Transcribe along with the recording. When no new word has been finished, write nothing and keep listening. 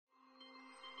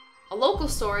A local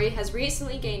story has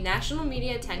recently gained national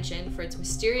media attention for its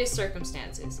mysterious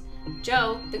circumstances.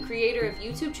 Joe, the creator of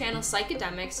YouTube channel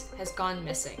Psychedemics, has gone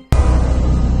missing.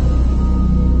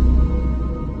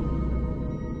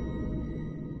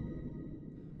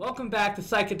 Welcome back to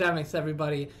Psychedemics,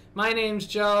 everybody. My name's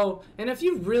Joe, and if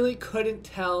you really couldn't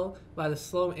tell by the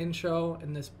slow intro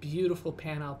and this beautiful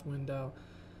pan out the window,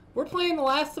 we're playing The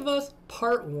Last of Us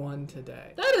Part 1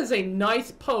 today. That is a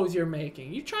nice pose you're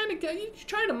making. You trying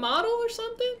to model or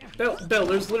something? Bill,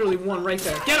 there's literally one right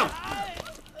there. Get him!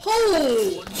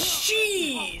 Oh,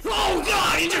 jeez! Oh,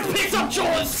 God, he just picks up Joel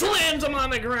and slams him on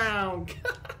the ground.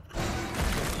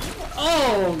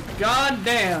 Oh, God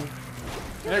damn.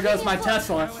 There goes my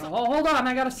Tesla. Oh, hold on,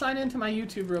 I gotta sign into my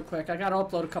YouTube real quick. I gotta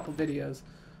upload a couple videos.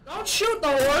 Don't shoot the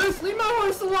horse! Leave my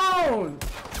horse alone!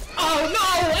 Oh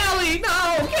no, Ellie!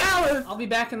 No, Callus! I'll be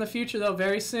back in the future though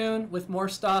very soon with more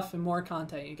stuff and more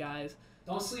content, you guys.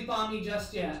 Don't sleep on me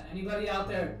just yet. Anybody out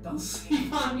there, don't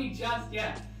sleep on me just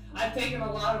yet. I've taken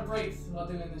a lot of breaks while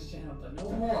doing this channel, but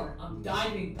no more. I'm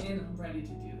diving in. I'm ready to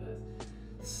do this.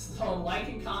 So like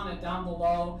and comment down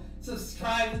below.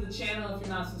 Subscribe to the channel if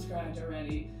you're not subscribed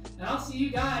already. And I'll see you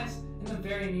guys in the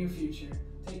very near future.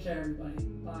 Take care, everybody.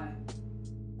 Bye.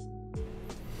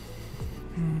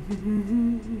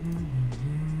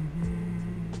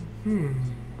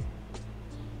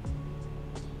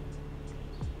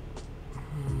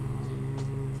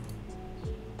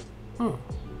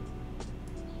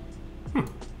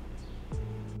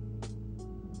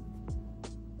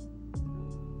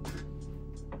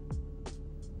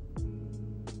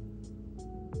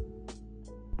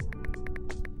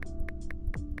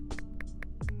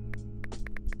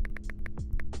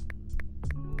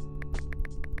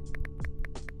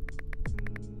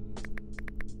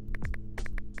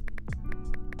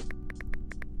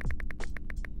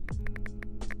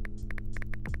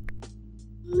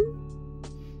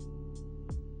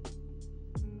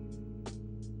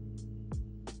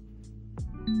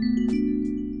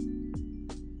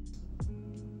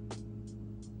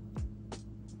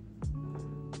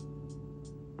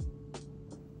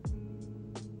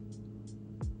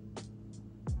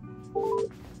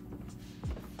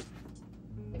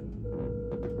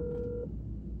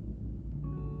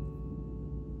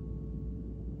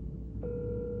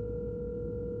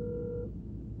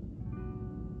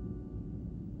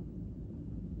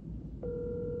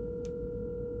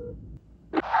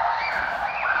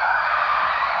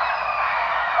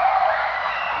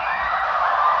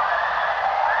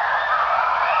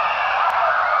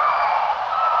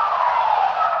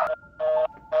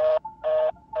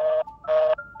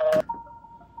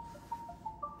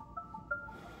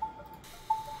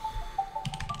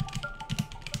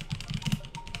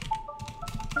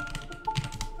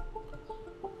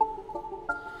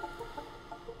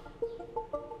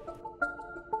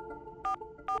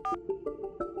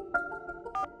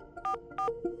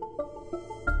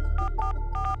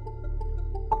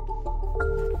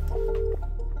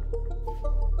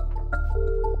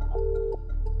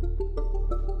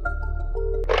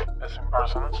 Missing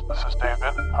persons, this is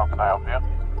David. How can I help you?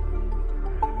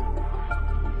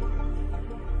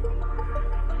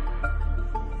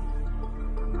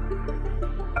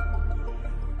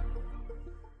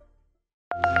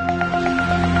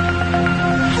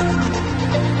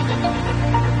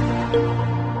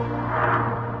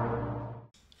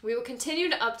 We will continue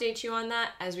to update you on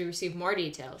that as we receive more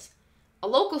details. A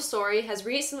local story has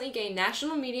recently gained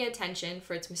national media attention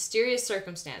for its mysterious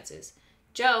circumstances.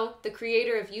 Joe, the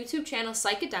creator of YouTube channel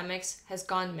Psychedemics, has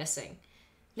gone missing.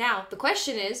 Now, the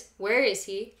question is, where is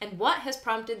he, and what has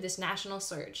prompted this national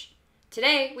surge?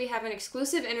 Today, we have an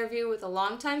exclusive interview with a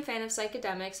longtime fan of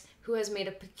Psychedemics who has made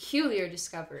a peculiar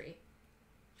discovery.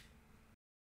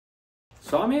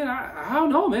 So, I mean, I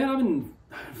don't know, man. I've been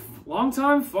a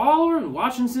long-time follower and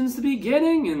watching since the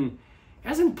beginning, and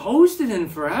hasn't posted in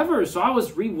forever. So I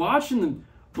was rewatching the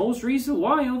most recent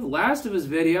one, you know, the Last of Us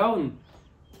video, and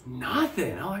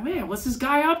nothing. I'm like, man, what's this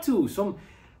guy up to? So I'm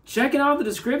checking out the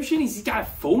description. He's got a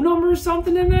phone number or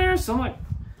something in there. So I'm like,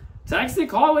 text it,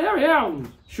 call it, whatever. Yeah,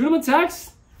 shoot him a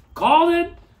text, called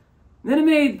it. And then it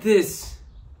made this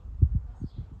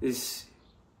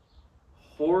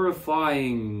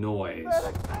horrifying noise.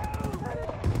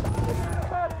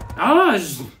 I don't know, I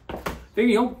just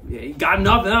figure, you know, he got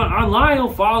nothing online,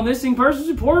 he'll file a missing persons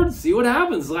report, see what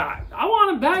happens. Like, I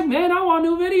want him back, man. I want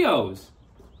new videos.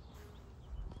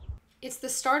 It's the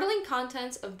startling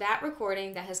contents of that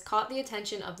recording that has caught the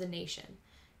attention of the nation.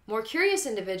 More curious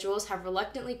individuals have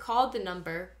reluctantly called the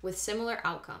number with similar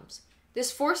outcomes.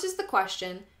 This forces the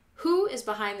question, who is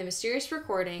behind the mysterious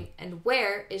recording and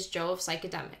where is Joe of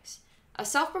Psychedemics? A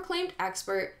self-proclaimed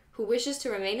expert who who wishes to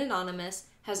remain anonymous,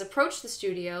 has approached the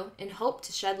studio in hope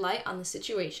to shed light on the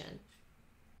situation.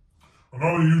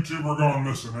 Another YouTuber gone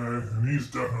missing, and he's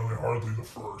definitely hardly the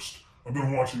first. I've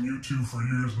been watching YouTube for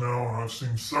years now, and I've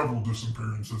seen several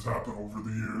disappearances happen over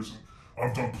the years, and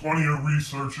I've done plenty of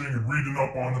researching and reading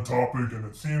up on the topic, and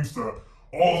it seems that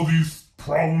all of these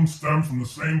problems stem from the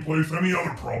same place any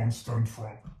other problem stemmed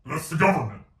from. And that's the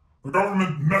government. The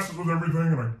government messes with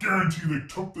everything, and I guarantee they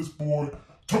took this boy,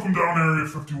 took him down Area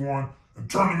 51, and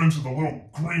turned him into the little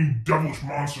green devilish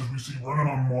monsters we see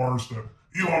running on Mars that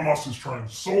Elon Musk is trying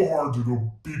so hard to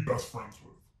go be best friends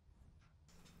with.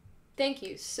 Thank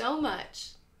you so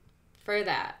much for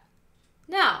that.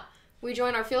 Now, we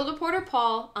join our field reporter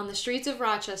Paul on the streets of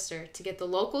Rochester to get the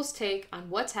locals' take on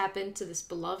what's happened to this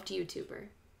beloved YouTuber.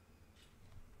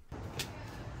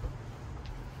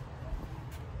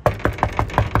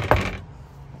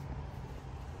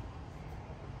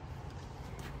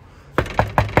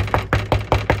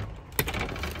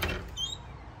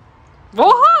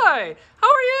 Well, hi! How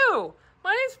are you?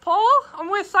 My name's Paul.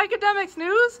 I'm with Psychedemics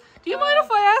News. Do you mind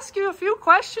if I ask you a few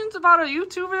questions about a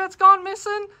YouTuber that's gone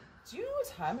missing? Do you know what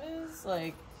time it is?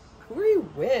 Like, who are you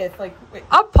with? Like, wait.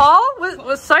 I'm Paul with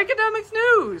Psychedemics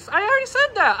News. I already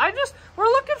said that. We're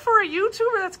looking for a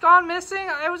YouTuber that's gone missing.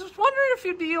 I was just wondering if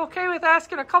you'd be okay with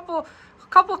asking a couple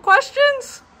of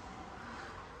questions?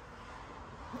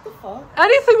 What the fuck?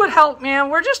 Anything would help, man.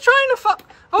 We're just trying to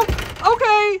Oh,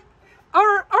 okay.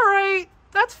 Alright.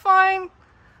 That's fine.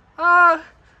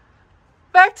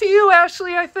 Back to you,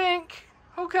 Ashley, I think.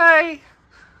 Okay.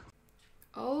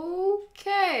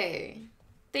 Okay.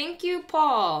 Thank you,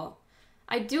 Paul.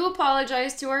 I do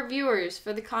apologize to our viewers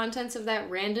for the contents of that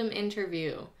random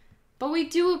interview, but we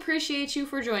do appreciate you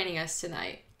for joining us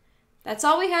tonight. That's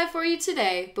all we have for you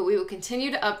today, but we will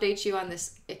continue to update you on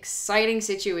this exciting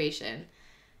situation.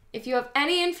 If you have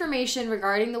any information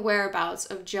regarding the whereabouts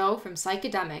of Joe from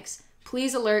Psychedemics,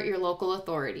 please alert your local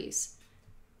authorities.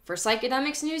 For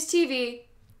Psychedemics News TV,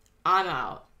 I'm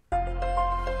out.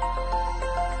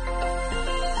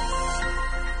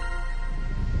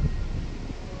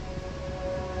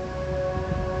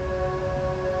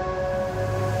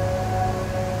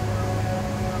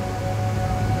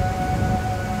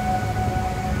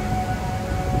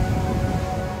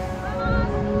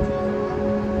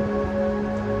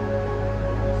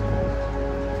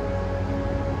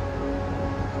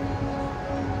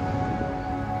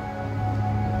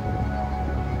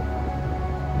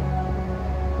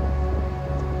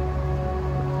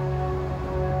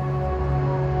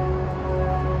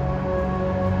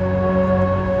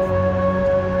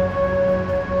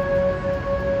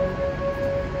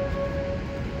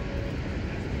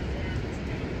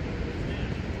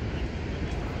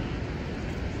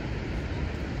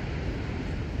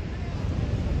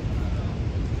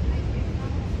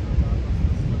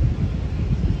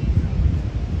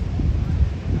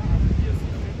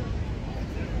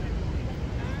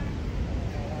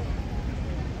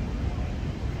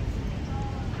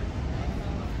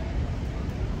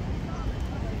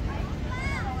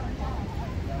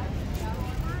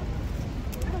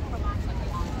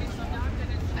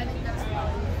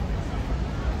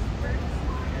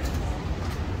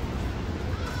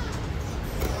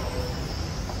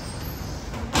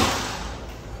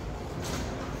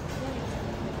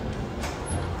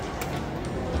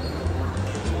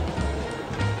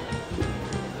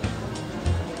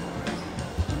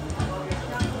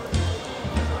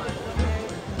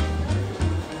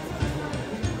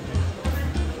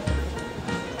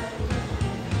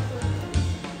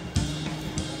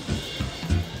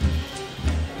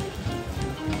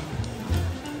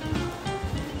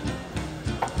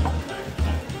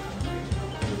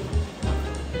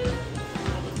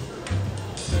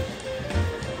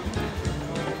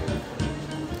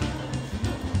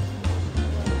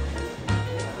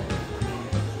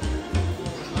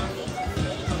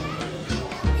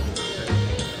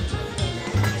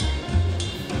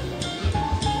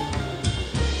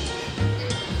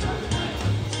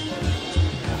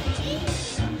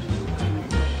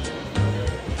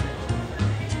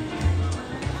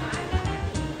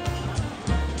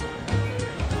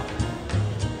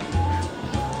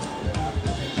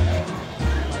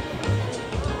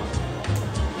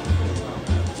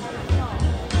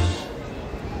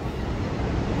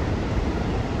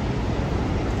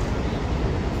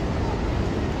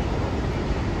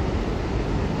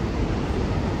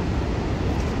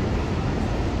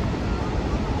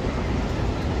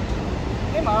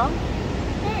 Hey, Mom.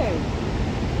 Hey.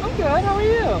 I'm good. How are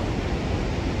you?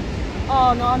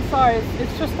 Oh, no, I'm sorry.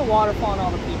 It's just the waterfall and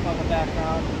all the people in the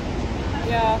background.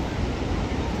 Yeah.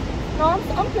 No,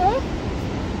 I'm good.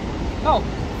 Oh,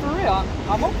 for real.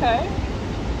 I'm okay.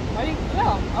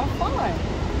 Yeah, I'm fine.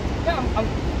 Yeah,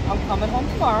 I'm coming home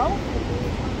tomorrow.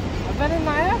 I've been in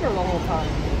Niagara the whole time.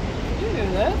 You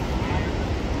knew this.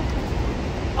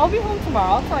 I'll be home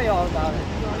tomorrow. I'll tell you all about it.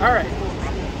 Alright.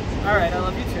 Alright, I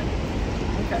love you too.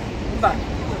 Okay.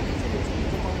 Bye.